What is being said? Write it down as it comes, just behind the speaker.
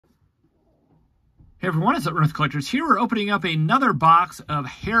Hey everyone, it's Earth Collectors here. We're opening up another box of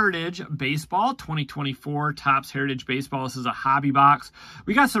Heritage Baseball, 2024 Topps Heritage Baseball. This is a hobby box.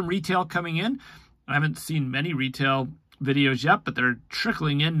 We got some retail coming in. I haven't seen many retail videos yet, but they're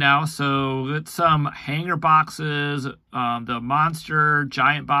trickling in now. So it's some hanger boxes, the monster,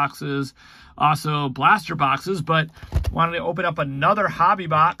 giant boxes, also blaster boxes, but wanted to open up another hobby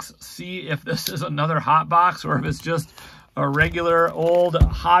box, see if this is another hot box or if it's just a regular old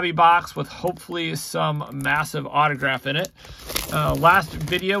hobby box with hopefully some massive autograph in it. Last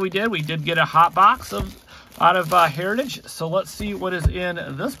video we did get a hot box out of Heritage. So let's see what is in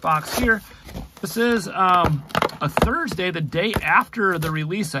this box here. This is a Thursday, the day after the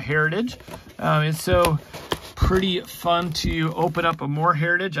release of Heritage. And so pretty fun to open up a more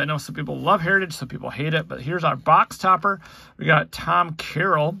Heritage. I know some people love Heritage, some people hate it, but here's our box topper. We got Tom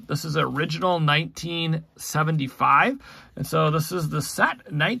Carroll. This is original 1975. And so this is the set,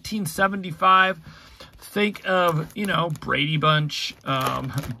 1975. Think of, you know, Brady Bunch,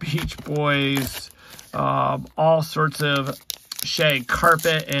 Beach Boys, all sorts of shag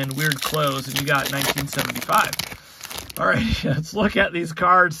carpet and weird clothes, and you got 1975. All right, let's look at these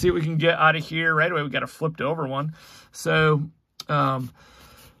cards, see what we can get out of here. Right away, we got a flipped over one. So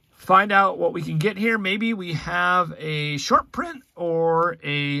find out what we can get here. Maybe we have a short print or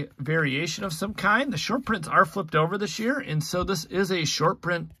a variation of some kind. The short prints are flipped over this year, and so this is a short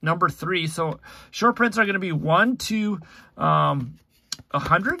print number 3. So short prints are going to be 1 to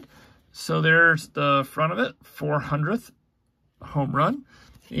 100. So there's the front of it, 400th home run.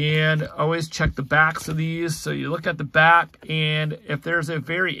 And always check the backs of these. So you look at the back, and if there's a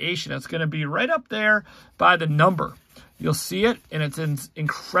variation, it's going to be right up there by the number. You'll see it, and it's in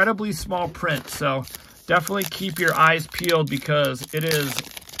incredibly small print. So definitely keep your eyes peeled because it is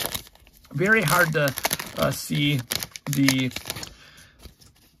very hard to see the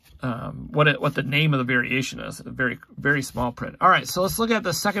what the name of the variation is. A very, very small print. All right, so let's look at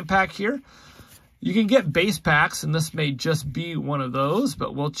the second pack here. You can get base packs, and this may just be one of those,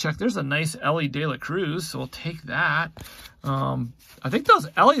 but we'll check. There's a nice Ellie De La Cruz, so we'll take that. I think those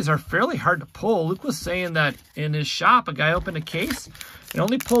Ellies are fairly hard to pull. Luke was saying that in his shop, a guy opened a case and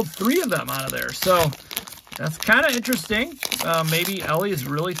only pulled 3 of them out of there. So that's kind of interesting. Maybe Ellie is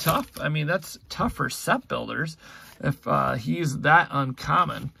really tough. I mean, that's tough for set builders if he's that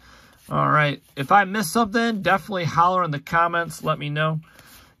uncommon. All right, if I missed something, definitely holler in the comments. Let me know.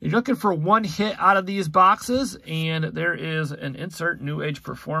 You're looking for one hit out of these boxes, and there is an insert New Age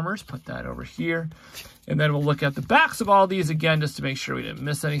Performers. Put that over here. And then we'll look at the backs of all these again just to make sure we didn't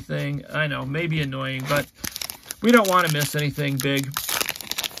miss anything. I know, maybe annoying, but we don't want to miss anything big.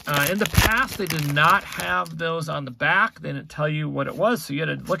 In the past, they did not have those on the back. They didn't tell you what it was, so you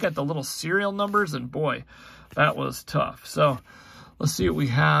had to look at the little serial numbers, and boy, that was tough. So let's see what we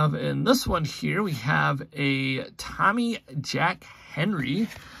have in this one here. We have a Tommy Jack Henry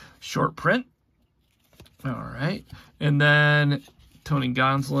short print. All right. And then Tony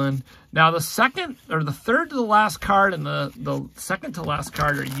Gonsolin. Now the second or the third to the last card and the second to last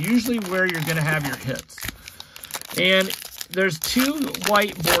card are usually where you're going to have your hits. And there's 2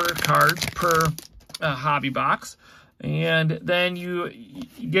 white border cards per hobby box. And then you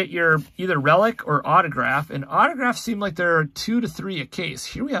get your either relic or autograph. And autographs seem like there are 2 to 3 a case.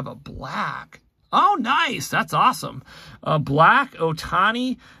 Here we have a black. Oh, nice. That's awesome. Black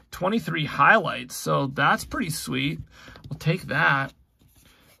Ohtani 23 highlights. So that's pretty sweet. We'll take that.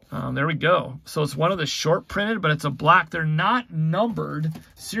 There we go. So it's one of the short printed, but it's a black. They're not numbered,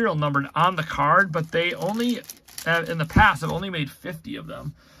 serial numbered on the card, but they only, in the past, have only made 50 of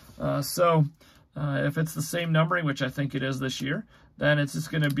them. So if it's the same numbering, which I think it is this year, then it's just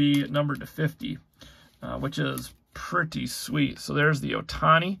going to be numbered to 50, which is pretty sweet. So there's the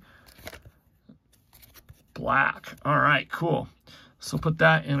Ohtani. Black. All right, cool. So put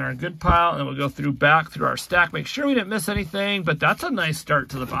that in our good pile, and we'll go back through our stack. Make sure we didn't miss anything, but that's a nice start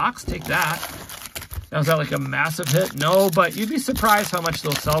to the box. Take that. Now, is that like a massive hit? No, but you'd be surprised how much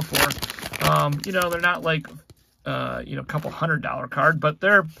they'll sell for. You know, they're not like, you know, a couple $100 card, but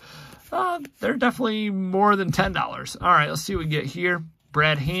they're definitely more than $10. All right, let's see what we get here.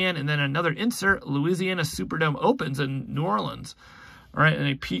 Brad Hand, and then another insert, Louisiana Superdome Opens in New Orleans. All right, and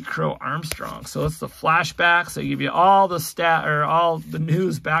a Pete Crow Armstrong. So it's the flashbacks. They give you all the all the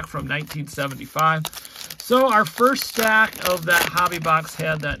news back from 1975. So our first stack of that hobby box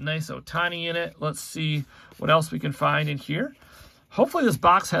had that nice Ohtani in it. Let's see what else we can find in here. Hopefully this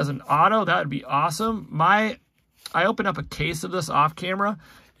box has an auto. That would be awesome. I opened up a case of this off camera,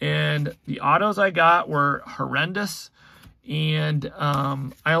 and the autos I got were horrendous, and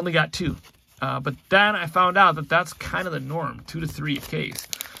I only got 2. But then I found out that that's kind of the norm, 2 to 3 a case.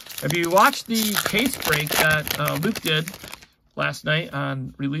 If you watched the case break that Luke did last night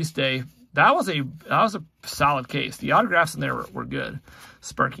on release day, that was a solid case. The autographs in there were good.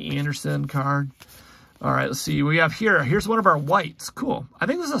 Sparky Anderson card. All right, let's see. We have here's one of our whites. Cool. I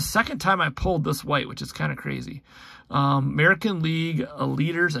think this is the second time I pulled this white, which is kind of crazy. American League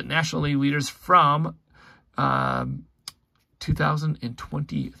leaders and National League leaders from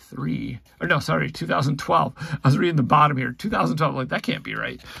 2023. Or no, sorry, 2012. I was reading the bottom here. 2012. Like, that can't be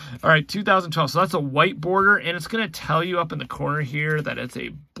right. All right, 2012. So that's a white border, and it's going to tell you up in the corner here that it's a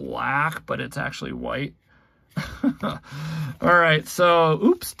black, but it's actually white. All right, so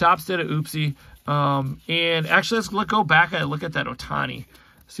oops, Topps did a oopsie. And actually, let's go back and look at that Ohtani.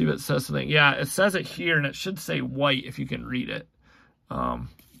 See if it says something. Yeah, it says it here, and it should say white if you can read it.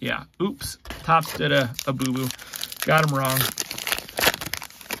 Yeah, oops. Topps did a boo-boo. Got him wrong.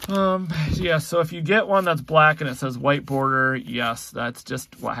 Yeah, so if you get one that's black and it says white border, yes, that's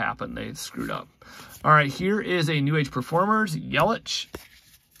just what happened. They screwed up. All right, here is a New Age Performers, Yelich.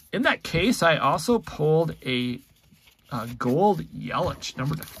 In that case, I also pulled a gold Yelich,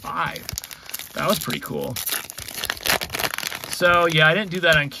 number to 5. That was pretty cool. So, yeah, I didn't do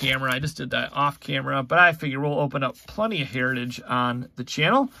that on camera. I just did that off camera, but I figure we'll open up plenty of Heritage on the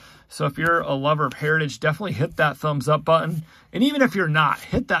channel. So if you're a lover of Heritage, definitely hit that thumbs up button. And even if you're not,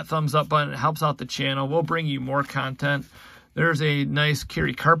 hit that thumbs up button. It helps out the channel. We'll bring you more content. There's a nice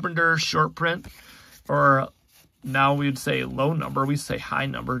Kerry Carpenter short print, or now we'd say low number. We say high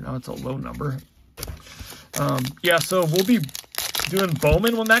number. Now it's a low number. Yeah, so we'll be doing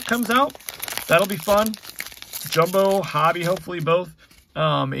Bowman when that comes out. That'll be fun. Jumbo, hobby, hopefully both.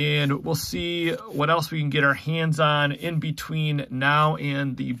 And we'll see what else we can get our hands on in between now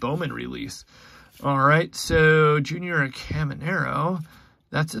and the Bowman release. All right, so Junior Caminero,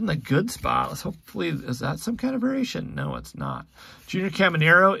 that's in the good spot. Let's hopefully, is that some kind of variation? No, it's not. Junior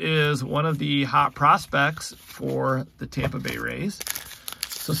Caminero is one of the hot prospects for the Tampa Bay Rays.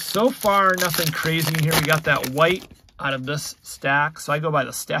 So far, nothing crazy in here. We got that white out of this stack. So I go by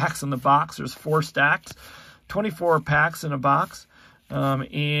the stacks in the box. There's 4 stacks, 24 packs in a box.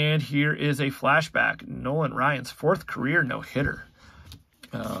 And here is a flashback. Nolan Ryan's 4th career no-hitter.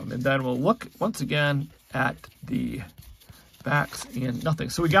 And then we'll look once again at the backs and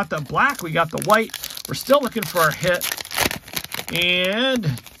nothing. So we got the black, we got the white. We're still looking for our hit. And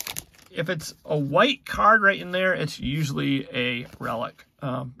if it's a white card right in there, it's usually a relic.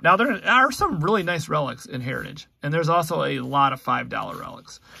 Now, there are some really nice relics in Heritage. And there's also a lot of $5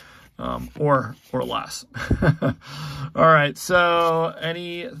 relics. Or less. All right, so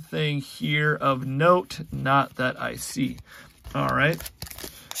anything here of note? Not that I see. All right,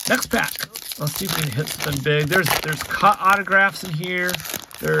 next pack. Let's see if we can hit something big. There's cut autographs in here.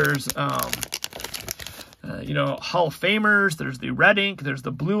 There's you know, Hall of Famers. There's the red ink. There's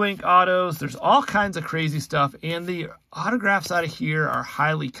the blue ink autos. There's all kinds of crazy stuff. And the autographs out of here are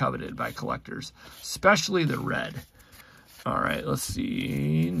highly coveted by collectors, especially the red. All right, let's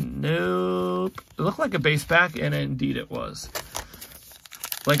see. Nope. It looked like a base pack, and indeed it was.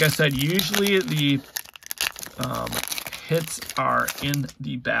 Like I said, usually the hits are in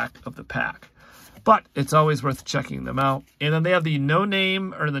the back of the pack. But it's always worth checking them out. And then they have the no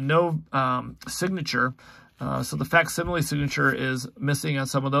name or the no signature. So the facsimile signature is missing on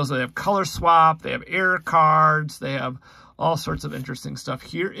some of those. They have color swap. They have error cards. They have all sorts of interesting stuff.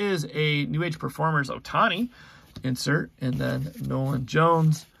 Here is a New Age Performers Ohtani insert, and then Nolan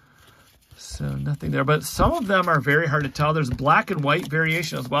Jones. So nothing there, but some of them are very hard to tell. There's black and white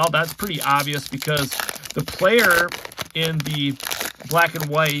variation as well. That's pretty obvious because the player in the black and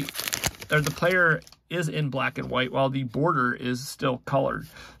white, or the player is in black and white while the border is still colored.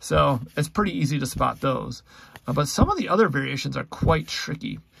 So it's pretty easy to spot those. But some of the other variations are quite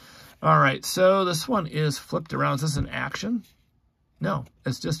tricky. All right, so this one is flipped around. Is this an action? No,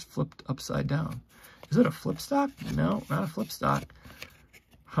 it's just flipped upside down. Is it a flip stock? No, not a flip stock.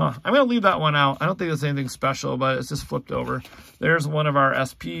 Huh. I'm going to leave that one out. I don't think it's anything special, but it's just flipped over. There's one of our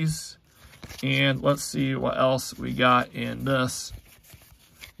SPs. And let's see what else we got in this.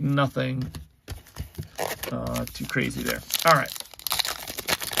 Nothing too crazy there. All right.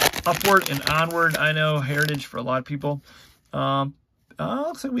 Upward and onward. I know Heritage for a lot of people.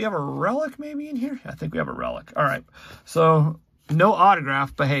 Looks like we have a relic maybe in here. I think we have a relic. All right. So no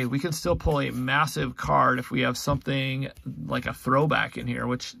autograph, but hey, we can still pull a massive card if we have something like a throwback in here,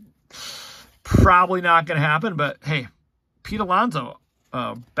 which probably not going to happen. But hey, Pete Alonso,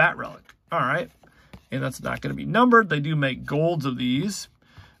 bat relic. All right. And that's not going to be numbered. They do make golds of these,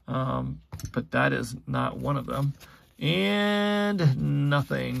 but that is not one of them. And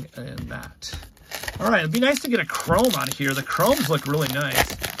nothing in that. All right, it'd be nice to get a chrome out of here. The chromes look really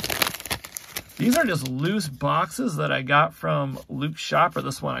nice. These are just loose boxes that I got from Luke's shop, or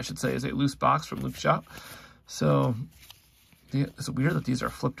this one I should say is a loose box from Luke's shop. So it's weird that these are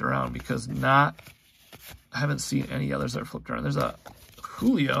flipped around because I haven't seen any others that are flipped around. There's a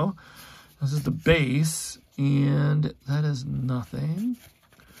Julio. This is the base, and that is nothing.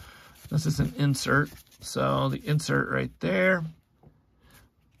 This is an insert. So the insert right there.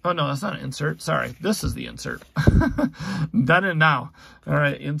 Oh, no, that's not an insert. Sorry, this is the insert. Then and now. All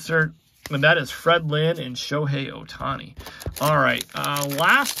right, insert. And that is Fred Lynn and Shohei Ohtani. All right,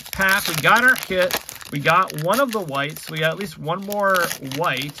 last pack. We got our hit. We got one of the whites. We got at least one more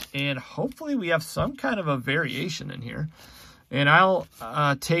white. And hopefully we have some kind of a variation in here. And I'll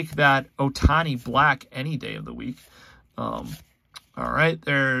take that Ohtani black any day of the week. All right,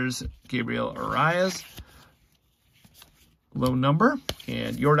 there's Gabriel Arias. Low number,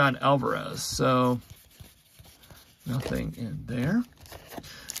 and Yordan Alvarez. So nothing in there.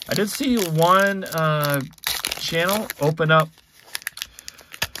 I did see one channel open up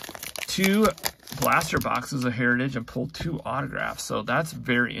 2 blaster boxes of Heritage and pull 2 autographs. So that's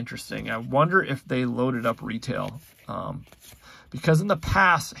very interesting. I wonder if they loaded up retail. Because in the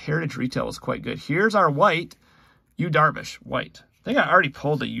past, Heritage retail was quite good. Here's our white, Yu Darvish white. I think I already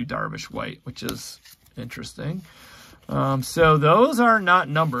pulled a Yu Darvish white, which is interesting. So those are not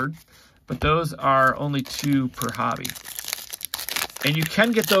numbered, but those are only 2 per hobby. And you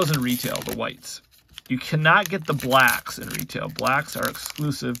can get those in retail, the whites. You cannot get the blacks in retail. Blacks are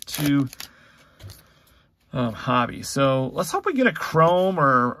exclusive to hobby. So let's hope we get a chrome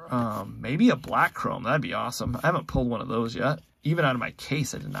or maybe a black chrome. That'd be awesome. I haven't pulled one of those yet. Even out of my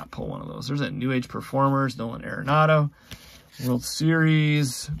case, I did not pull one of those. There's a New Age Performers, Nolan Arenado, World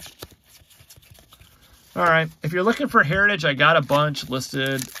Series. All right, if you're looking for Heritage, I got a bunch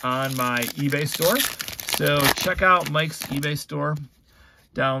listed on my eBay store. So check out Mike's eBay store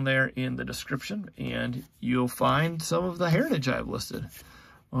down there in the description, and you'll find some of the Heritage I've listed.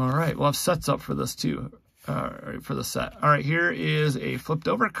 All right, we'll have sets up for this too, for the set. All right, here is a flipped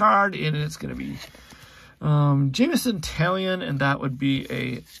over card, and it's going to be Jameson Taillon, and that would be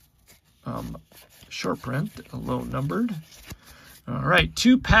a short print, a low numbered. All right,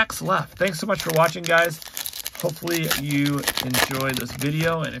 2 packs left. Thanks so much for watching, guys. Hopefully you enjoyed this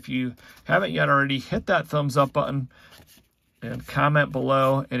video, and if you haven't yet already, hit that thumbs up button and comment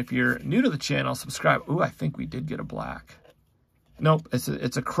below. And if you're new to the channel, subscribe. Ooh, I think we did get a black. Nope, it's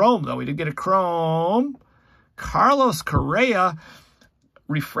a chrome, though. We did get a chrome. Carlos Correa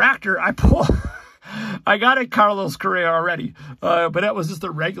refractor. I got a Carlos Correa already, but it was just a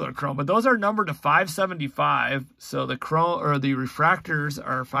regular chrome. But those are numbered to 575. So the chrome or the refractors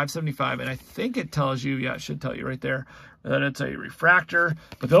are 575, and I think it tells you, yeah, it should tell you right there that it's a refractor.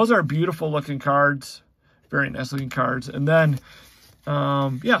 But those are beautiful looking cards, very nice looking cards. And then,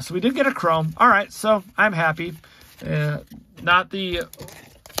 yeah, so we did get a chrome. All right, so I'm happy. Not the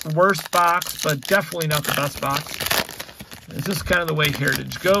worst box, but definitely not the best box. It's just kind of the way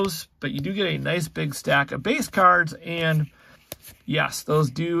Heritage goes, but you do get a nice big stack of base cards, and yes, those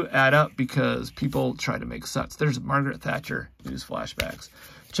do add up because people try to make sets. There's Margaret Thatcher news flashbacks.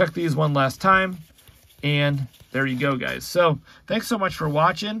 Check these one last time, and there you go, guys. So thanks so much for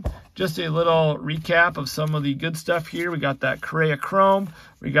watching. Just a little recap of some of the good stuff here. We got that Correa Chrome.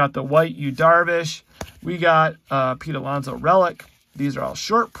 We got the white Yu Darvish. We got Pete Alonso Relic. These are all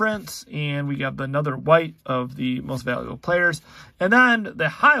short prints, and we got another white of the most valuable players. And then the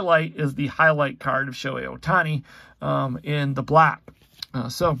highlight is the highlight card of Shohei Ohtani in the black.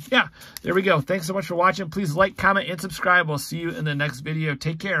 So, yeah, there we go. Thanks so much for watching. Please like, comment, and subscribe. We'll see you in the next video.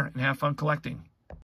 Take care and have fun collecting.